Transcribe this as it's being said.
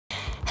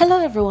Hello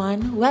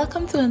everyone,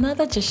 welcome to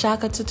another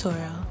Jahshaka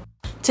tutorial.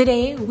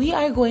 Today we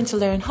are going to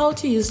learn how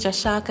to use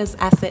Jahshaka's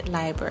asset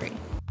library.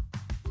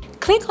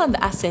 Click on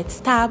the Assets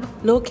tab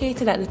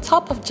located at the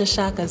top of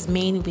Jahshaka's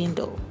main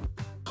window.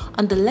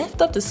 On the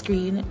left of the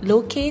screen,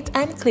 locate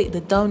and click the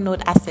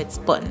Download Assets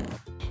button.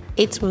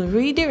 It will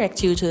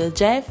redirect you to the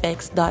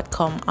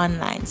jfx.com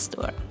online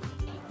store.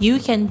 You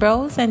can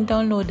browse and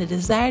download the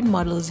desired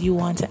models you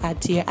want to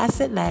add to your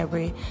asset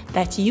library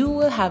that you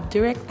will have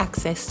direct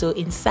access to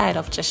inside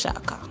of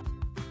Jahshaka.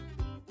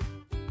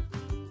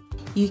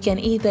 You can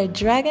either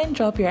drag and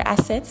drop your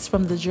assets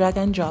from the drag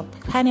and drop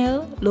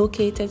panel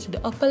located to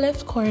the upper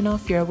left corner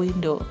of your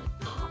window,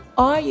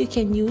 or you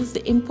can use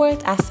the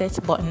Import Assets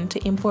button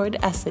to import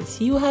the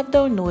assets you have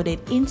downloaded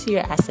into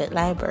your asset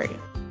library.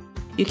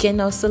 You can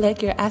now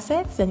select your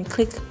assets and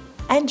click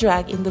and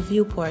drag in the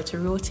viewport to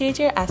rotate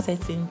your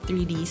assets in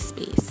 3D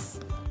space.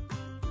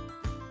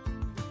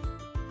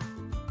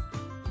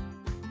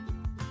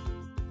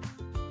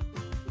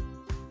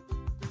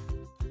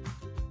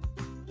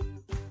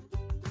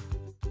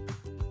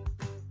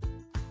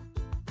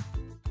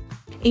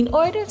 In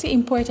order to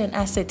import an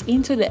asset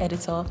into the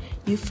editor,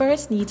 you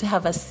first need to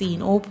have a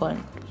scene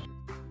open.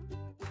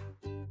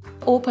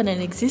 Open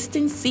an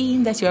existing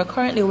scene that you are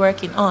currently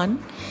working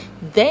on.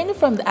 Then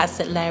from the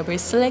asset library,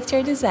 select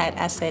your desired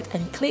asset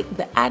and click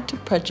the Add to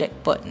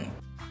Project button.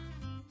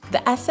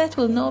 The asset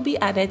will now be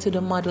added to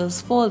the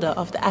Models folder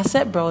of the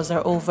asset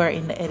browser over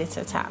in the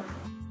Editor tab.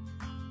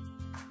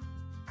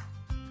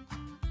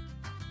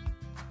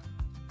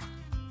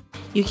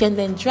 You can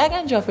then drag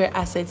and drop your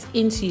assets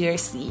into your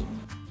scene.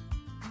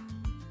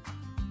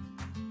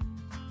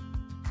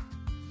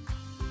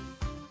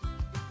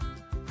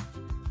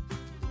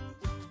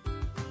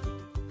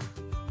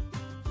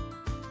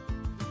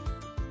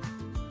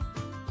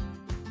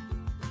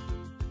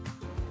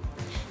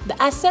 The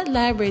asset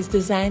library is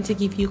designed to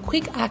give you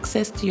quick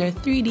access to your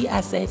 3D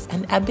assets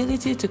and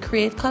ability to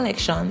create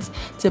collections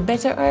to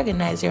better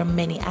organize your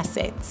many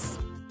assets.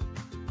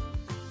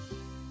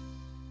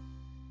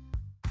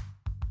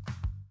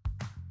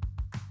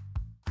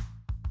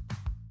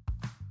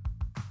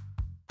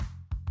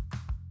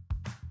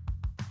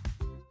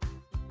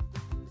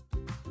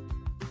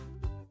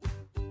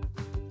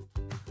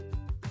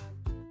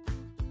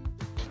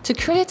 To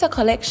create a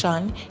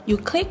collection, you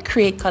click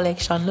Create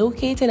Collection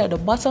located at the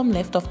bottom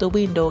left of the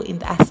window in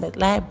the Asset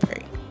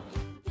Library.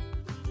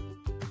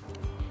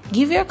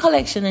 Give your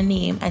collection a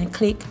name and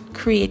click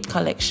Create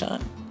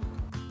Collection.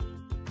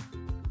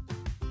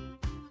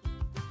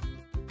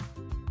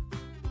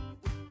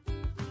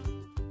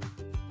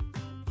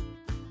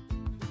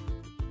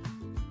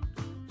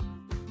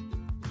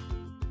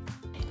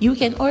 You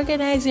can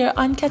organize your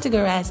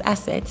uncategorized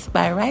assets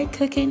by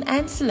right-clicking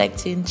and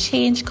selecting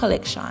Change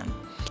Collection.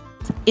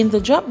 In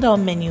the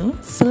drop-down menu,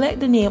 select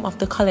the name of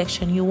the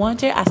collection you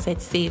want your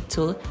assets saved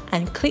to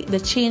and click the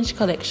Change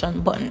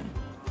Collection button.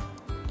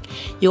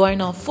 You are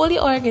now fully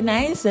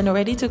organized and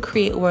ready to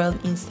create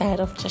world inside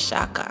of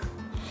Jahshaka.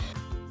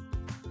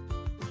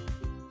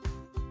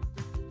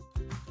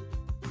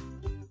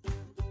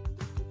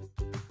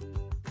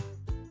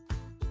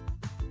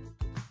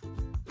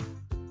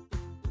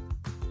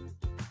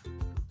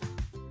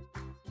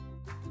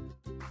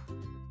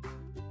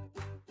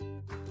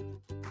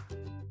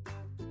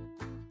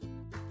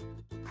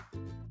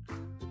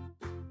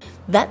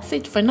 That's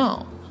it for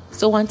now.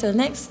 So until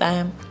next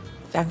time,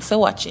 thanks for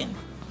watching.